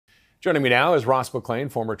Joining me now is Ross McLean,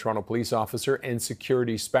 former Toronto police officer and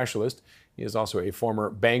security specialist. He is also a former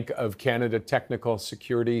Bank of Canada technical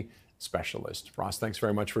security specialist. Ross, thanks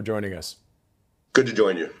very much for joining us. Good to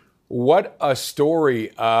join you. What a story.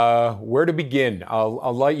 Where to begin?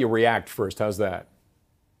 I'll let you react first. How's that?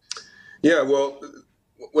 Yeah, well,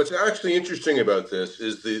 what's actually interesting about this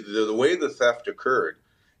is the way the theft occurred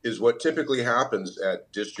is what typically happens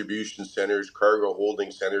at distribution centers, cargo holding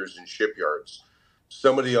centers, and shipyards.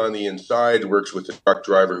 Somebody on the inside works with the truck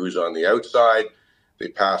driver who's on the outside. They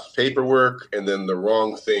pass paperwork, and then the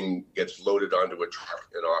wrong thing gets loaded onto a truck,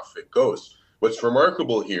 and off it goes. What's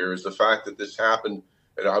remarkable here is the fact that this happened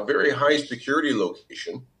at a very high security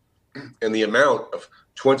location, and the amount of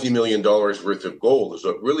 $20 million worth of gold is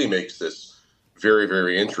what really makes this very,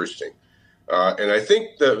 very interesting. And I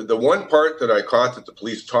think the one part that I caught that the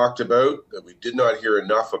police talked about that we did not hear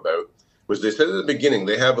enough about was they said at the beginning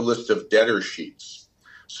they have a list of debtor sheets.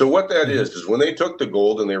 So what that is when they took the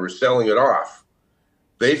gold and they were selling it off,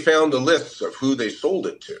 they found the lists of who they sold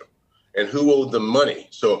it to and who owed them money.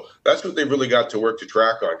 So that's what they really got to work to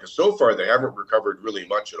track on, because so far they haven't recovered really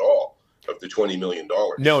much at all of the $20 million.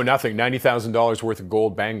 No, nothing. $90,000 worth of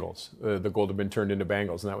gold bangles. The gold had been turned into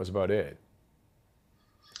bangles, and that was about it.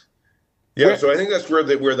 Yeah, so I think that's where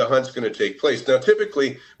the hunt's going to take place. Now,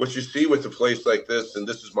 typically, what you see with a place like this, and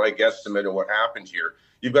this is my guesstimate of what happened here,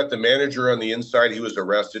 you've got the manager on the inside. He was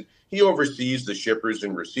arrested. He oversees the shippers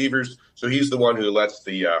and receivers, so he's the one who lets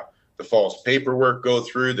the false paperwork go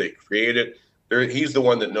through. They create it. He's the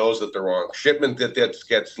one that knows that the wrong shipment that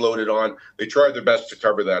gets loaded on. They try their best to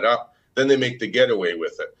cover that up. Then they make the getaway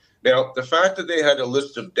with it. Now, the fact that they had a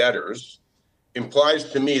list of debtors implies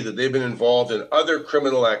to me that they've been involved in other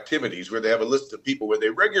criminal activities where they have a list of people where they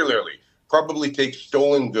regularly probably take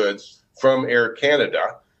stolen goods from Air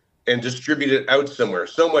Canada and distribute it out somewhere.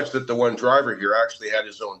 So much that the one driver here actually had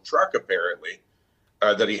his own truck, apparently,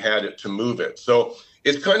 that he had it to move it. So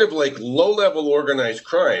it's kind of like low-level organized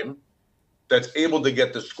crime that's able to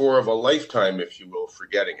get the score of a lifetime, if you will, for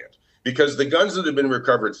getting it. Because the guns that have been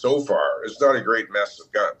recovered so far is not a great mess of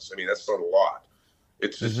guns. I mean, that's not a lot.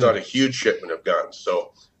 It's not a huge shipment of guns.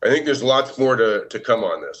 So I think there's lots more to come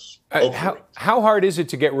on this. How hard is it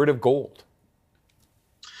to get rid of gold?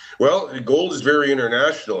 Well, gold is very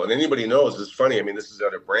international, and anybody knows, it's funny, I mean, this is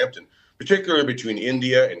out of Brampton, particularly between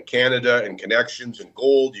India and Canada and connections and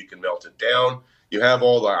gold. You can melt it down. You have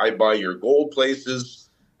all the I buy your gold places.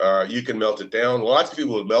 You can melt it down. Lots of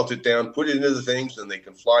people would melt it down, put it into the things, and they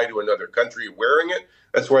can fly to another country wearing it.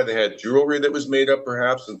 That's why they had jewelry that was made up,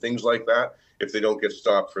 perhaps, and things like that, if they don't get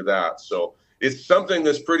stopped for that. So it's something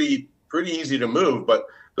that's pretty easy to move, but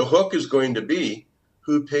the hook is going to be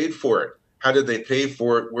who paid for it. How did they pay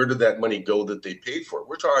for it? Where did that money go that they paid for it?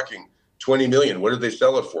 We're talking $20 million. What did they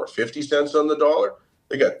sell it for? 50 cents on the dollar?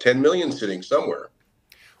 They got 10 million sitting somewhere.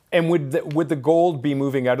 And would the gold be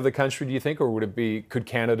moving out of the country, do you think, or could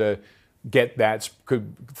Canada get that?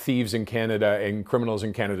 Could thieves in Canada and criminals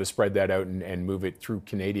in Canada spread that out and move it through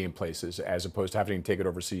Canadian places as opposed to having to take it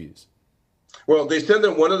overseas? Well, they said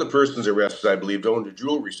that one of the persons arrested, I believe, owned a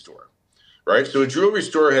jewelry store, right? So a jewelry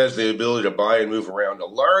store has the ability to buy and move around a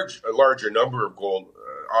larger number of gold,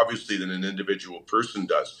 obviously, than an individual person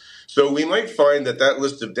does. So we might find that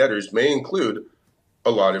list of debtors may include a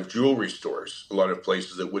lot of jewelry stores, a lot of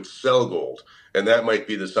places that would sell gold. And that might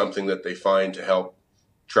be something that they find to help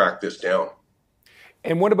track this down.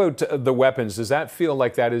 And what about the weapons? Does that feel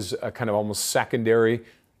like that is a kind of almost secondary,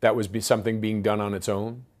 that was something being done on its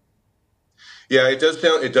own? Yeah, it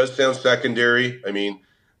does sound secondary. I mean,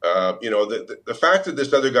 the fact that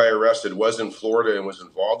this other guy arrested was in Florida and was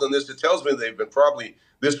involved in this, it tells me they've been probably,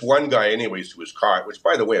 this one guy anyways who was caught, which,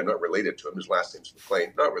 by the way, I'm not related to him. His last name's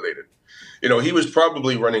McLean, not related. He was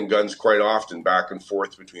probably running guns quite often back and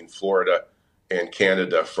forth between Florida and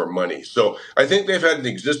Canada for money. So I think they've had an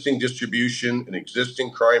existing distribution, an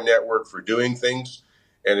existing crime network for doing things,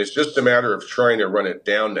 and it's just a matter of trying to run it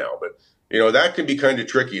down now. But that can be kind of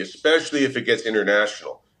tricky, especially if it gets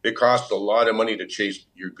international. It costs a lot of money to chase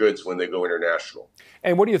your goods when they go international.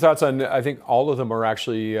 And what are your thoughts on, I think all of them are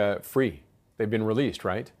actually free. They've been released,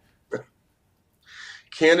 right?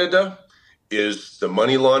 Canada is the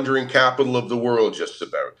money laundering capital of the world, just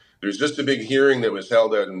about. There's just a big hearing that was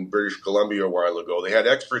held out in British Columbia a while ago. They had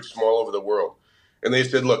experts from all over the world. And they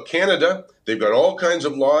said, look, Canada, they've got all kinds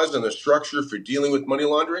of laws and a structure for dealing with money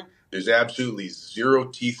laundering. There's absolutely zero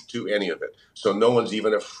teeth to any of it. So no one's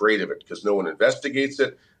even afraid of it because no one investigates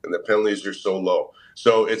it and the penalties are so low.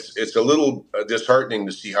 So it's a little disheartening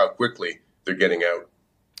to see how quickly they're getting out.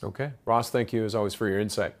 Okay. Ross, thank you as always for your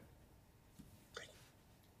insight.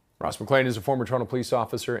 Ross McLean is a former Toronto police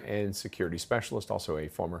officer and security specialist, also a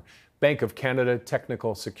former Bank of Canada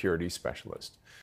technical security specialist.